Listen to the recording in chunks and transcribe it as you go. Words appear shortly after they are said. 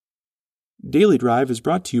Daily Drive is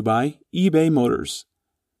brought to you by eBay Motors.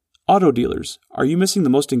 Auto dealers, are you missing the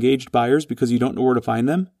most engaged buyers because you don't know where to find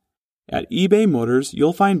them? At eBay Motors,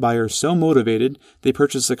 you'll find buyers so motivated they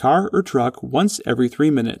purchase a car or truck once every 3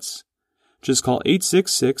 minutes. Just call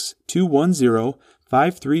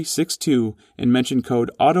 866-210-5362 and mention code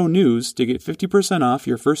AUTONEWS to get 50% off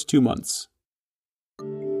your first 2 months.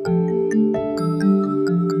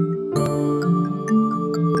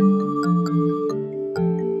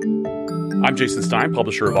 I'm Jason Stein,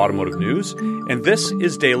 publisher of Automotive News, and this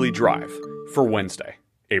is Daily Drive for Wednesday,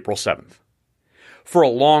 April 7th. For a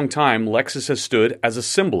long time, Lexus has stood as a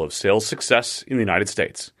symbol of sales success in the United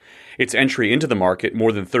States. Its entry into the market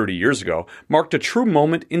more than 30 years ago marked a true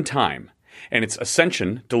moment in time, and its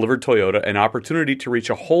ascension delivered Toyota an opportunity to reach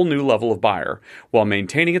a whole new level of buyer while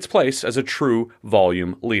maintaining its place as a true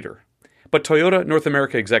volume leader. But Toyota North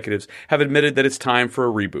America executives have admitted that it's time for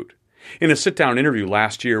a reboot. In a sit-down interview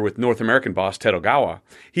last year with North American boss Ted Ogawa,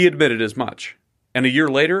 he admitted as much. And a year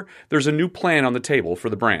later, there's a new plan on the table for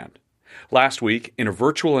the brand. Last week, in a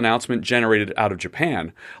virtual announcement generated out of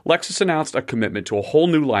Japan, Lexus announced a commitment to a whole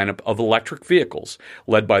new lineup of electric vehicles,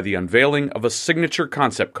 led by the unveiling of a signature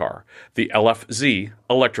concept car, the LFZ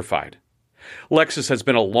Electrified. Lexus has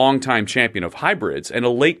been a longtime champion of hybrids and a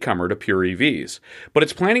latecomer to pure EVs, but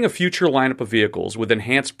it's planning a future lineup of vehicles with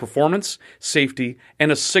enhanced performance, safety,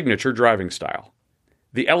 and a signature driving style.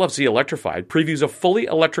 The LFZ Electrified previews a fully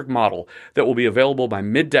electric model that will be available by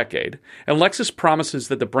mid-decade, and Lexus promises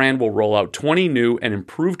that the brand will roll out 20 new and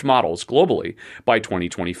improved models globally by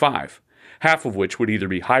 2025, half of which would either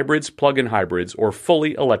be hybrids, plug-in hybrids, or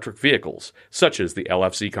fully electric vehicles, such as the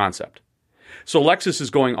LFZ concept. So Lexus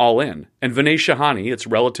is going all in, and Vinay Shahani, its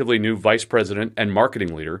relatively new vice president and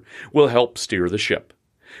marketing leader, will help steer the ship.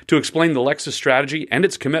 To explain the Lexus strategy and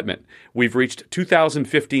its commitment, we've reached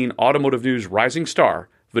 2015 Automotive News rising star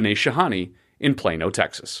Vinay Shahani in Plano,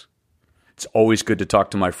 Texas. It's always good to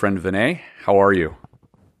talk to my friend Vinay. How are you?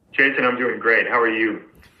 Jason, I'm doing great. How are you?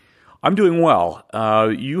 I'm doing well.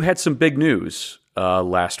 You had some big news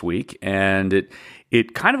last week, and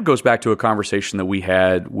it kind of goes back to a conversation that we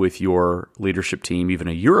had with your leadership team even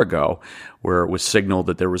a year ago, where it was signaled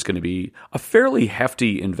that there was going to be a fairly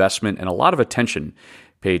hefty investment and a lot of attention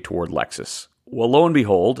paid toward Lexus. Well, lo and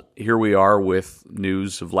behold, here we are with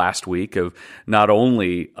news of last week of not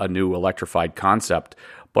only a new electrified concept,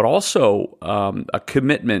 but also a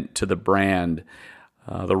commitment to the brand,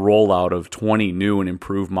 the rollout of 20 new and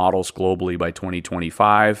improved models globally by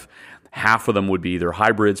 2025. Half of them would be either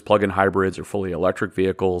hybrids, plug-in hybrids, or fully electric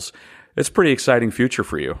vehicles. It's a pretty exciting future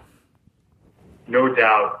for you. No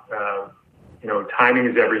doubt. Timing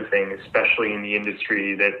is everything, especially in the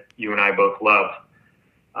industry that you and I both love.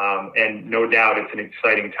 And no doubt it's an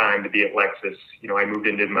exciting time to be at Lexus. I moved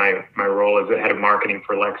into my role as the head of marketing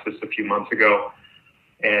for Lexus a few months ago.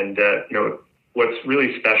 And, what's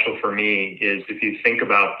really special for me is if you think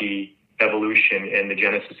about the evolution and the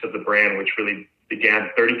genesis of the brand, which really began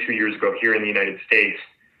 32 years ago here in the United States.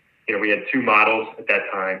 We had 2 models at that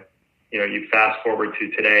time. You fast forward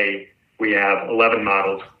to today, we have 11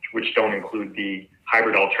 models, which don't include the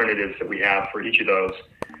hybrid alternatives that we have for each of those.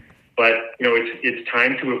 But, it's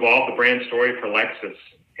time to evolve the brand story for Lexus.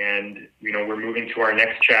 And, we're moving to our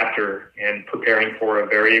next chapter and preparing for a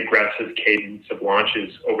very aggressive cadence of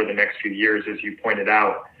launches over the next few years, as you pointed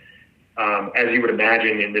out. As you would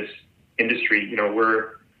imagine in this industry,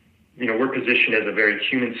 we're positioned as a very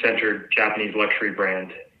human-centered Japanese luxury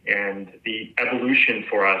brand, and the evolution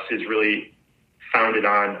for us is really founded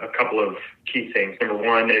on a couple of key things. Number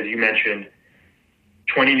one, as you mentioned,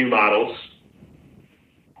 20 new models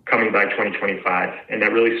coming by 2025, and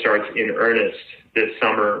that really starts in earnest this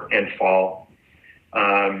summer and fall.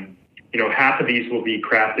 Half of these will be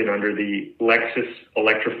crafted under the Lexus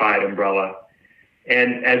Electrified umbrella.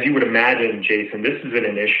 And as you would imagine, Jason, this is an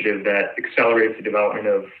initiative that accelerates the development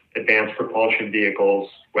of advanced propulsion vehicles,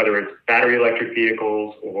 whether it's battery electric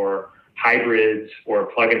vehicles or hybrids or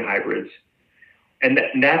plug-in hybrids. And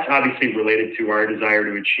that's obviously related to our desire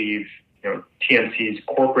to achieve, TNC's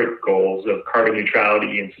corporate goals of carbon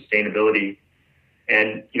neutrality and sustainability.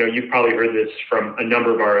 And, you've probably heard this from a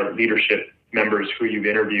number of our leadership members who you've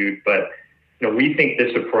interviewed, but, we think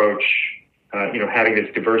this approach, having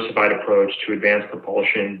this diversified approach to advanced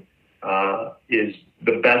propulsion is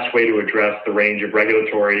the best way to address the range of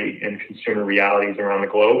regulatory and consumer realities around the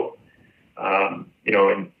globe. And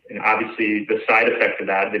obviously the side effect of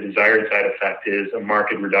that, the desired side effect, is a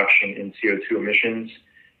marked reduction in CO2 emissions,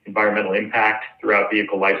 environmental impact throughout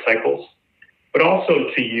vehicle life cycles, but also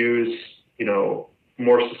to use,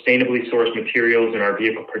 more sustainably sourced materials in our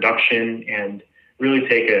vehicle production and really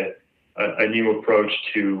take a new approach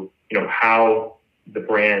to how the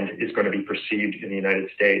brand is going to be perceived in the United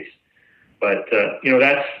States. But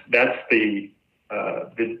that's the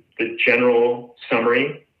general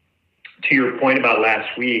summary. To your point about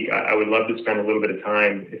last week, I would love to spend a little bit of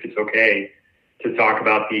time, if it's okay, to talk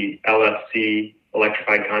about the LFC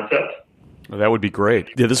electrified concept. That would be great.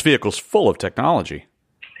 Yeah, this vehicle's full of technology.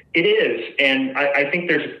 It is, and I think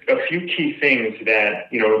there's a few key things that,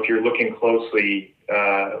 if you're looking closely,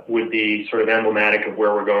 would be sort of emblematic of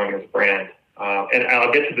where we're going as a brand. And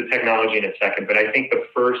I'll get to the technology in a second, but I think the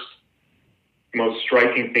first most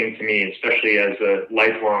striking thing to me, especially as a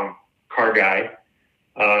lifelong car guy,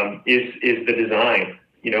 is the design.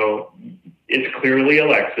 It's clearly a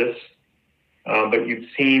Lexus, but you've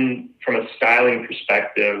seen from a styling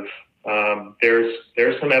perspective,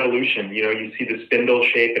 there's some evolution. You see the spindle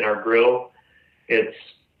shape in our grille. It's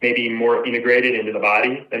maybe more integrated into the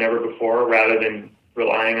body than ever before, rather than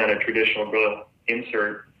relying on a traditional grille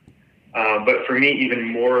insert. But for me, even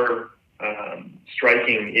more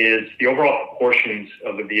striking is the overall proportions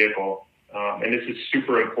of the vehicle. And this is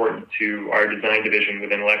super important to our design division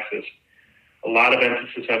within Lexus. A lot of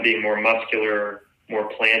emphasis on being more muscular, more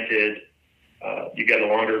planted. You get a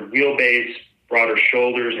longer wheelbase, broader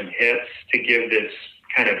shoulders and hips to give this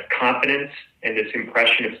kind of confidence and this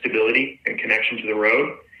impression of stability and connection to the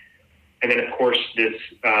road. And then, of course, this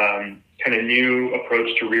kind of new approach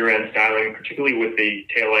to rear-end styling, particularly with the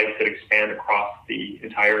taillights that expand across the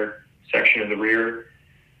entire section of the rear.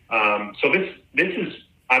 So this is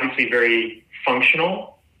obviously very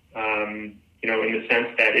functional, in the sense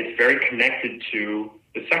that it's very connected to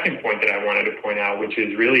the second point that I wanted to point out, which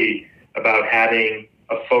is really about having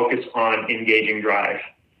a focus on engaging drive.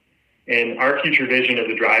 And our future vision of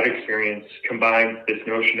the drive experience combines this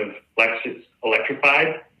notion of Lexus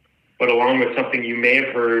electrified, but along with something you may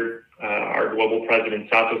have heard our global president,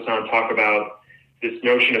 Sato-san, talk about, this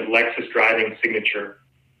notion of Lexus driving signature,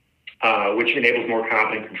 which enables more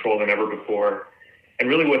confident control than ever before. And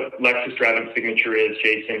really what Lexus driving signature is,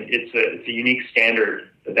 Jason, it's a unique standard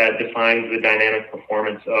that defines the dynamic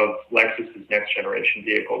performance of Lexus's next generation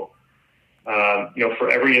vehicle. For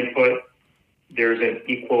every input, there's an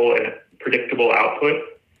equal and predictable output,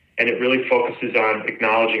 and it really focuses on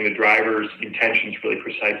acknowledging the driver's intentions really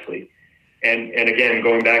precisely. And again,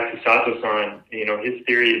 going back to Sato-san, his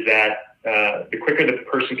theory is that the quicker the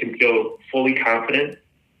person can feel fully confident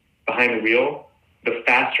behind the wheel, the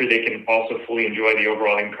faster they can also fully enjoy the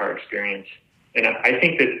overall in-car experience. And I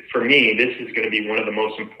think that for me, this is going to be one of the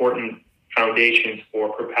most important foundations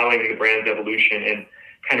for propelling the brand's evolution and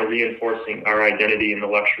kind of reinforcing our identity in the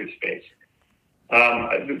luxury space.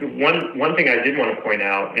 One thing I did want to point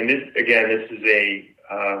out, and this is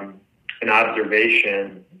an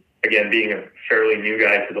observation, again, being a fairly new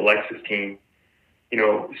guy to the Lexus team.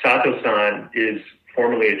 Sato-san is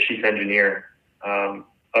formerly a chief engineer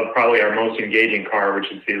of probably our most engaging car, which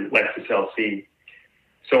is the Lexus LC.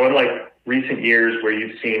 So unlike recent years where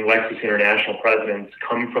you've seen Lexus international presidents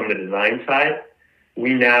come from the design side,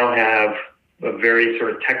 we now have a very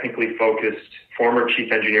sort of technically focused former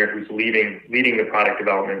chief engineer who's leading the product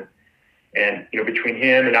development. And, between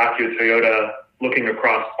him and Akio Toyoda, looking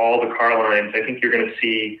across all the car lines, I think you're going to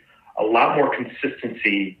see a lot more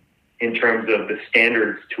consistency in terms of the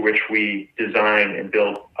standards to which we design and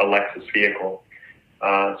build a Lexus vehicle.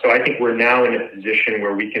 So I think we're now in a position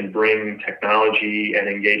where we can bring technology and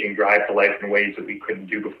engaging drive to life in ways that we couldn't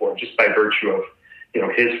do before, just by virtue of,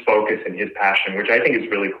 his focus and his passion, which I think is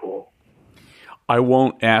really cool. I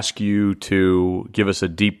won't ask you to give us a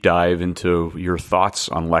deep dive into your thoughts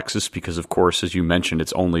on Lexus because, of course, as you mentioned,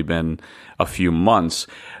 it's only been a few months.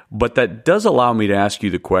 But that does allow me to ask you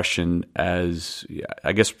the question, as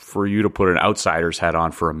I guess for you to put an outsider's hat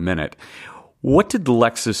on for a minute. What did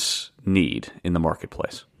Lexus need in the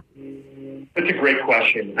marketplace? That's a great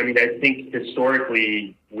question. I mean, I think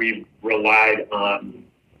historically we've relied on,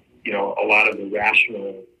 a lot of the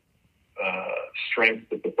rational strength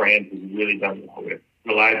that the brand has really done well with.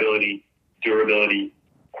 Reliability, durability,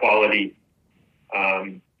 quality.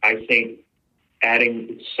 I think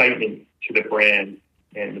adding excitement to the brand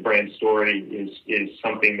and the brand story is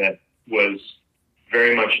something that was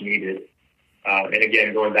very much needed. And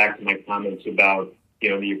again, going back to my comments about,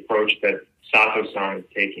 the approach that Sato-san is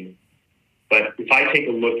taking. But if I take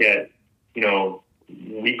a look at,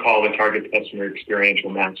 we call the target customer experiential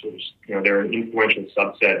masters. They're an influential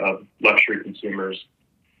subset of luxury consumers.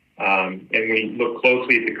 And we look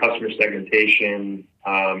closely at the customer segmentation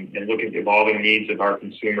and look at the evolving needs of our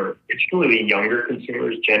consumer, particularly younger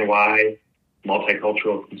consumers, Gen Y,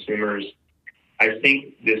 multicultural consumers. I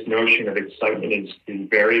think this notion of excitement is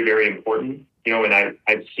very, very important. And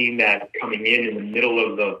I've seen that coming in the middle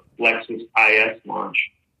of the Lexus IS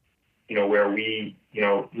launch, where we,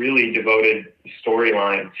 really devoted the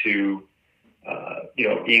storyline to,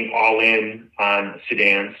 being all in on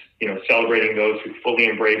sedans, celebrating those who fully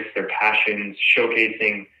embrace their passions,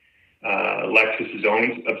 showcasing Lexus's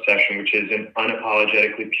own obsession, which is an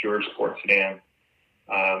unapologetically pure sports sedan.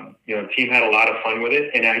 The team had a lot of fun with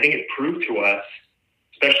it, and I think it proved to us,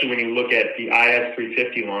 especially when you look at the IS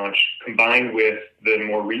 350 launch combined with the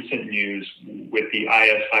more recent news with the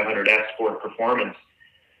IS 500S Sport Performance,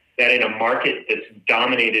 that in a market that's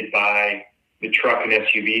dominated by the truck and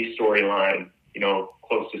SUV storyline,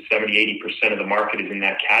 close to 70-80% of the market is in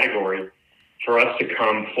that category, for us to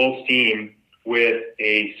come full steam with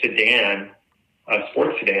a sedan, a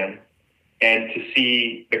sports sedan, and to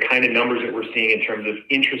see the kind of numbers that we're seeing in terms of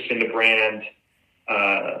interest in the brand.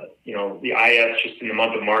 The IS just in the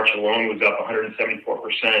month of March alone was up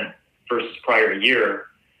 174% versus prior year.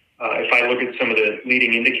 If I look at some of the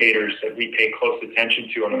leading indicators that we pay close attention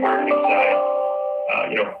to on the marketing side,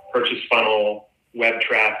 purchase funnel, web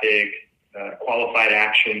traffic, qualified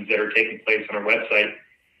actions that are taking place on our website,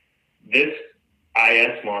 this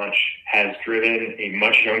IS launch has driven a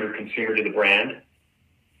much younger consumer to the brand.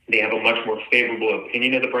 They have a much more favorable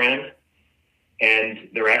opinion of the brand, and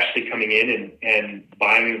they're actually coming in and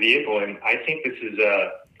buying the vehicle. And I think this is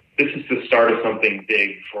the start of something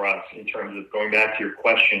big for us in terms of going back to your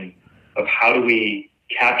question of how do we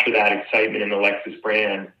capture that excitement in the Lexus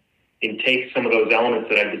brand and take some of those elements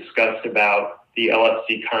that I discussed about the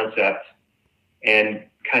LFC concept and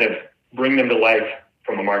kind of bring them to life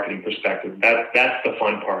from a marketing perspective. That's the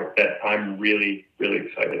fun part that I'm really, really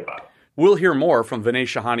excited about. We'll hear more from Vinay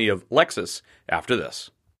Shahani of Lexus after this.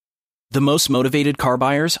 The most motivated car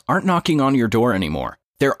buyers aren't knocking on your door anymore.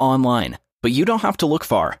 They're online, but you don't have to look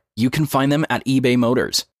far. You can find them at eBay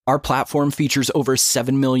Motors. Our platform features over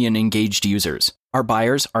 7 million engaged users. Our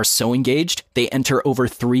buyers are so engaged, they enter over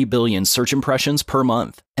 3 billion search impressions per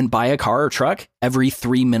month and buy a car or truck every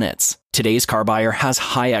 3 minutes. Today's car buyer has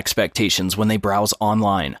high expectations when they browse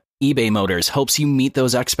online. eBay Motors helps you meet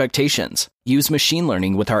those expectations. Use machine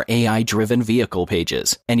learning with our AI-driven vehicle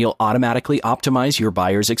pages, and you'll automatically optimize your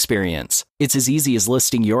buyer's experience. It's as easy as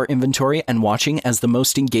listing your inventory and watching as the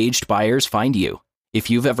most engaged buyers find you. If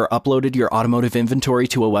you've ever uploaded your automotive inventory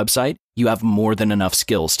to a website, you have more than enough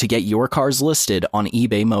skills to get your cars listed on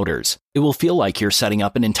eBay Motors. It will feel like you're setting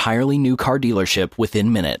up an entirely new car dealership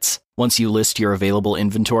within minutes. Once you list your available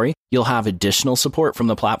inventory, you'll have additional support from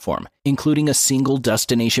the platform, including a single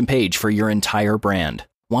destination page for your entire brand.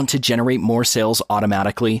 Want to generate more sales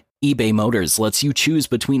automatically? eBay Motors lets you choose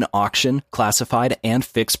between auction, classified, and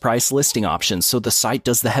fixed price listing options so the site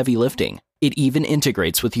does the heavy lifting. It even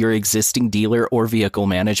integrates with your existing dealer or vehicle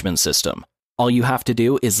management system. All you have to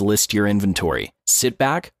do is list your inventory, sit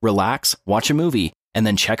back, relax, watch a movie, and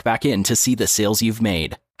then check back in to see the sales you've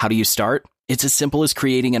made. How do you start? It's as simple as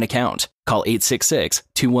creating an account. Call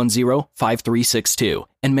 866-210-5362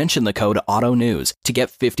 and mention the code AUTONEWS to get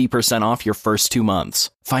 50% off your first 2 months.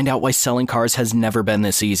 Find out why selling cars has never been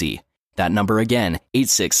this easy. That number again,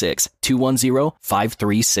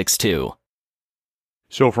 866-210-5362.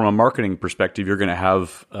 So from a marketing perspective, you're going to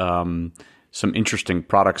have some interesting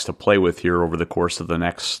products to play with here over the course of the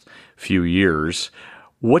next few years.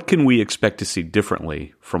 What can we expect to see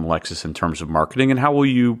differently from Lexus in terms of marketing, and how will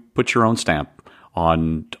you put your own stamp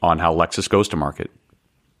on how Lexus goes to market?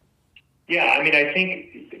 Yeah, I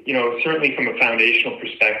think, certainly from a foundational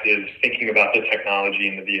perspective, thinking about the technology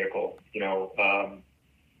in the vehicle,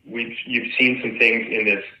 you've seen some things in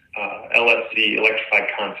this LFC,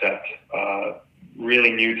 electrified concept,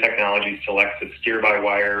 really new technologies to Lexus,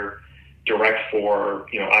 steer-by-wire, direct-for,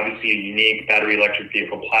 obviously a unique battery electric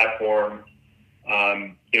vehicle platform.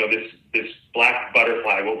 This Black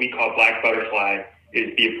Butterfly, what we call Black Butterfly,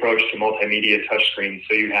 is the approach to multimedia touchscreens.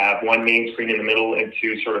 So you have one main screen in the middle and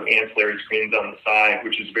two sort of ancillary screens on the side,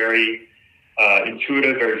 which is very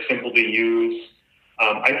intuitive, very simple to use.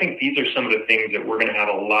 I think these are some of the things that we're going to have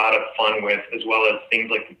a lot of fun with, as well as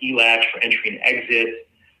things like the e-latch for entry and exit,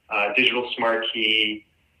 digital smart key.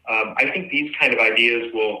 I think these kind of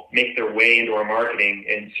ideas will make their way into our marketing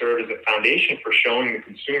and serve as a foundation for showing the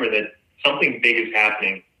consumer that something big is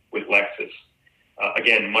happening with Lexus.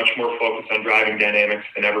 Again, much more focused on driving dynamics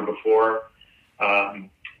than ever before.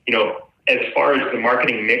 As far as the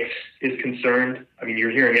marketing mix is concerned,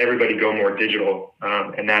 you're hearing everybody go more digital,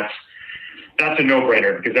 and that's a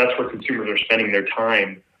no-brainer because that's where consumers are spending their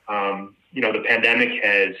time. The pandemic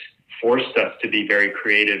has forced us to be very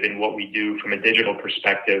creative in what we do from a digital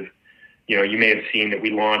perspective. You may have seen that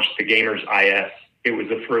we launched the Gamers IS It was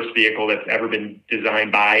the first vehicle that's ever been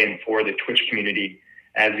designed by and for the Twitch community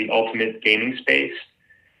as the ultimate gaming space.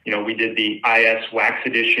 We did the IS Wax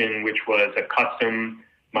Edition, which was a custom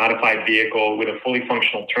modified vehicle with a fully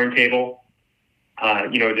functional turntable,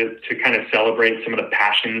 to kind of celebrate some of the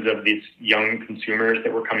passions of these young consumers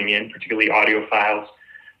that were coming in, particularly audiophiles.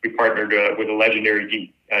 We partnered with a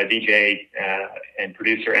legendary DJ and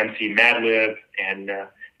producer, MC Madlib, and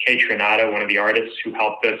Kay Trinata, one of the artists who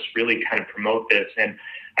helped us really kind of promote this. And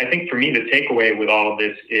I think for me, the takeaway with all of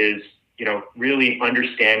this is, really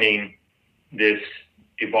understanding this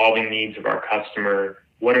evolving needs of our customer,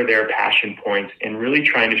 what are their passion points, and really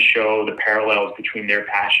trying to show the parallels between their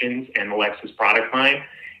passions and the Lexus product line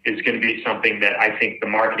is going to be something that I think the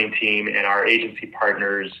marketing team and our agency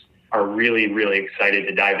partners are really, really excited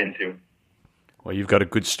to dive into. Well, you've got a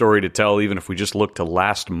good story to tell, even if we just look to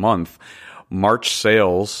last month. March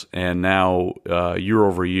sales, and now year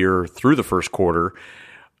over year through the first quarter,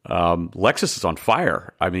 Lexus is on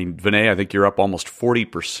fire. I mean, Vinay, I think you're up almost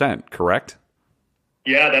 40%, correct?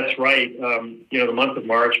 Yeah, that's right. The month of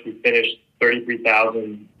March, we finished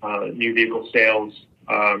 33,000 new vehicle sales.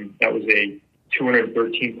 That was a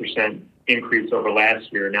 213% increase over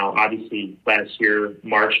last year. Now, obviously, last year,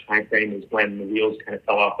 March timeframe is when the wheels kind of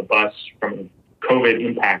fell off the bus from a COVID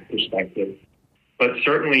impact perspective. But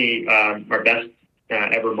certainly our best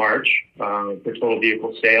ever March for total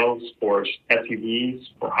vehicle sales for SUVs,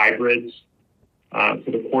 for hybrids.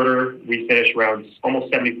 For the quarter, we finished around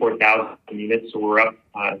almost 74,000 units, so we're up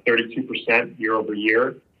 32% year over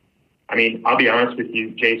year. I mean, I'll be honest with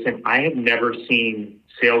you, Jason, I have never seen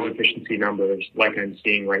sales efficiency numbers like I'm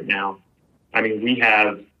seeing right now. I mean, we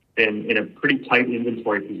have been in a pretty tight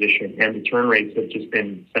inventory position, and the turn rates have just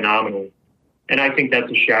been phenomenal. And I think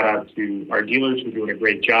that's a shout out to our dealers who are doing a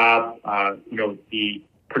great job. The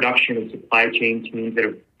production and supply chain teams that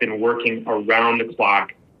have been working around the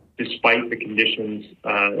clock despite the conditions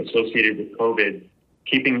associated with COVID,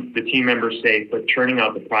 keeping the team members safe, but churning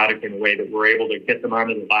out the product in a way that we're able to get them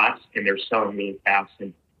onto the lots and they're selling really fast.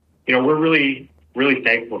 And, we're really, really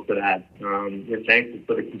thankful for that. We're thankful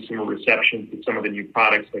for the consumer reception to some of the new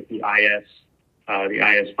products like the IS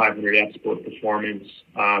 500 Sport Performance.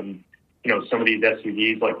 Some of these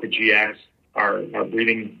SUVs like the GX are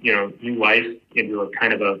breathing, new life into a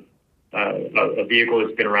kind of a vehicle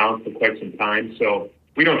that's been around for quite some time. So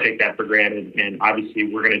we don't take that for granted. And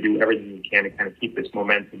obviously we're going to do everything we can to kind of keep this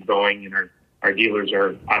momentum going. And our dealers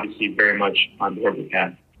are obviously very much on board with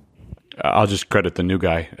that. I'll just credit the new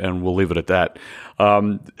guy and we'll leave it at that.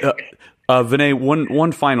 Vinay,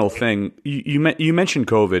 one final thing. You mentioned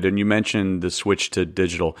COVID and you mentioned the switch to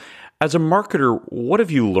digital. As a marketer, what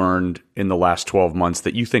have you learned in the last 12 months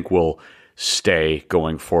that you think will stay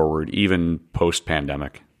going forward, even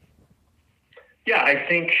post-pandemic? Yeah, I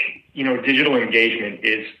think, digital engagement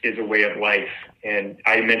is a way of life. And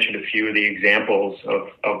I mentioned a few of the examples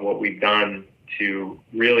of what we've done to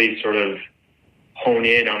really sort of hone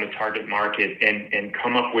in on the target market and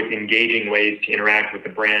come up with engaging ways to interact with the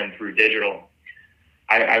brand through digital.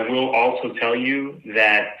 I will also tell you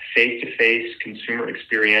that face-to-face consumer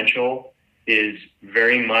experiential is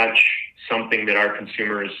very much something that our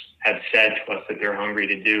consumers have said to us that they're hungry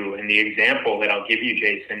to do. And the example that I'll give you,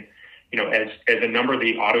 Jason, as a number of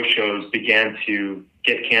the auto shows began to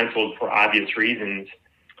get canceled for obvious reasons,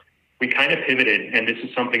 we kind of pivoted. And this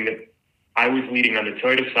is something that I was leading on the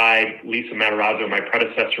Toyota side. Lisa Matarazzo, my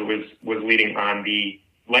predecessor, was leading on the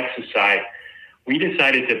Lexus side. We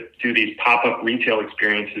decided to do these pop-up retail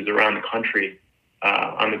experiences around the country.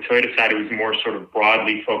 On the Toyota side, it was more sort of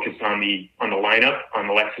broadly focused on the lineup. On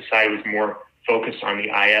the Lexus side, it was more focused on the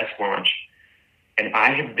IS launch. And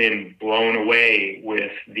I have been blown away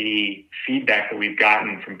with the feedback that we've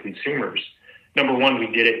gotten from consumers. Number one, we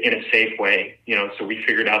did it in a safe way, so we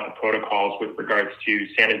figured out the protocols with regards to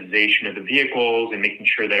sanitization of the vehicles and making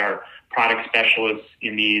sure that our product specialists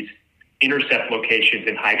in these intercept locations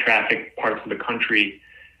in high traffic parts of the country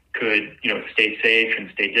could, stay safe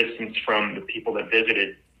and stay distanced from the people that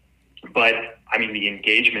visited. But I mean, the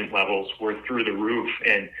engagement levels were through the roof,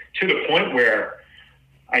 and to the point where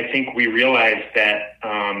I think we realized that,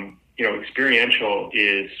 experiential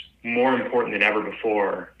is more important than ever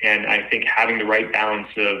before. And I think having the right balance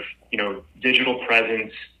of, digital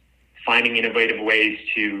presence, finding innovative ways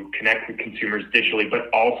to connect with consumers digitally, but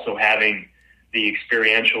also having the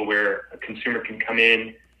experiential where a consumer can come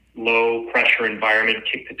in, low pressure environment,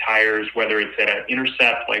 kick the tires, whether it's at an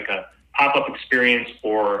intercept, like a pop-up experience,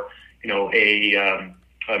 or,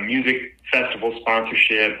 a music festival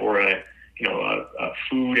sponsorship, or a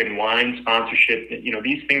food and wine sponsorship.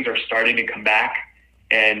 These things are starting to come back.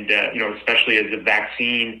 And, especially as the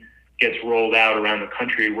vaccine gets rolled out around the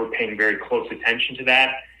country, we're paying very close attention to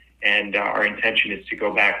that. And our intention is to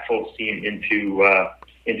go back full steam into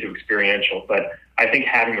experiential. But I think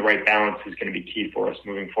having the right balance is going to be key for us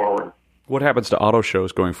moving forward. What happens to auto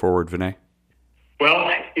shows going forward, Vinay?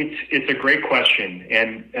 Well, it's a great question.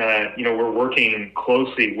 And, we're working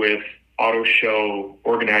closely with auto show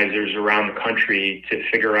organizers around the country to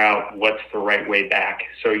figure out what's the right way back.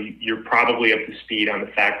 So you're probably up to speed on the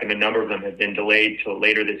fact that a number of them have been delayed till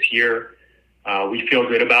later this year. We feel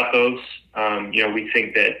good about those. We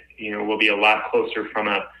think that, we'll be a lot closer from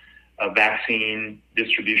a vaccine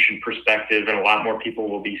distribution perspective, and a lot more people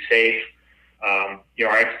will be safe.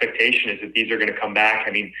 Our expectation is that these are going to come back.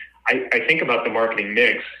 I mean, I think about the marketing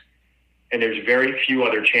mix, and there's very few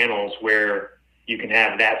other channels where you can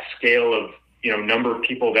have that scale of, number of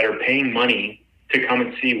people that are paying money to come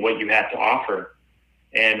and see what you have to offer.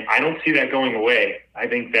 And I don't see that going away. I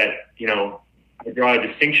think that, I draw a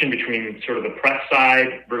distinction between sort of the press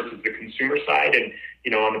side versus the consumer side. And,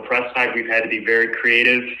 on the press side, we've had to be very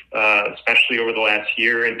creative, especially over the last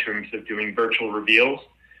year in terms of doing virtual reveals.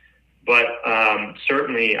 But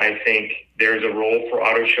certainly, I think there's a role for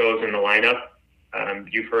auto shows in the lineup.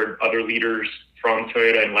 You've heard other leaders from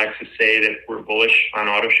Toyota and Lexus say that we're bullish on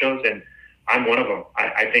auto shows, and I'm one of them.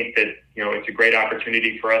 I think that, it's a great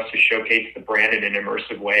opportunity for us to showcase the brand in an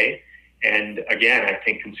immersive way. And again, I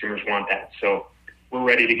think consumers want that. So we're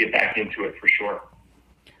ready to get back into it for sure.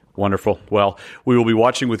 Wonderful. Well, we will be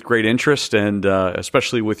watching with great interest, and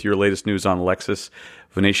especially with your latest news on Lexus.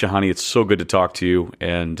 Vinay Shahani, it's so good to talk to you,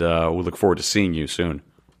 and we look forward to seeing you soon.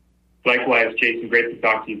 Likewise, Jason. Great to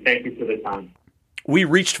talk to you. Thank you for the time. We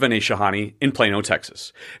reached Vinay Shahani in Plano,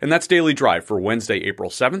 Texas. And that's Daily Drive for Wednesday,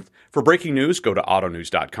 April 7th. For breaking news, go to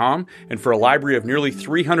autonews.com. And for a library of nearly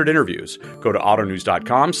 300 interviews, go to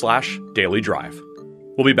autonews.com/dailydrive.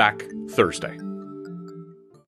 We'll be back Thursday.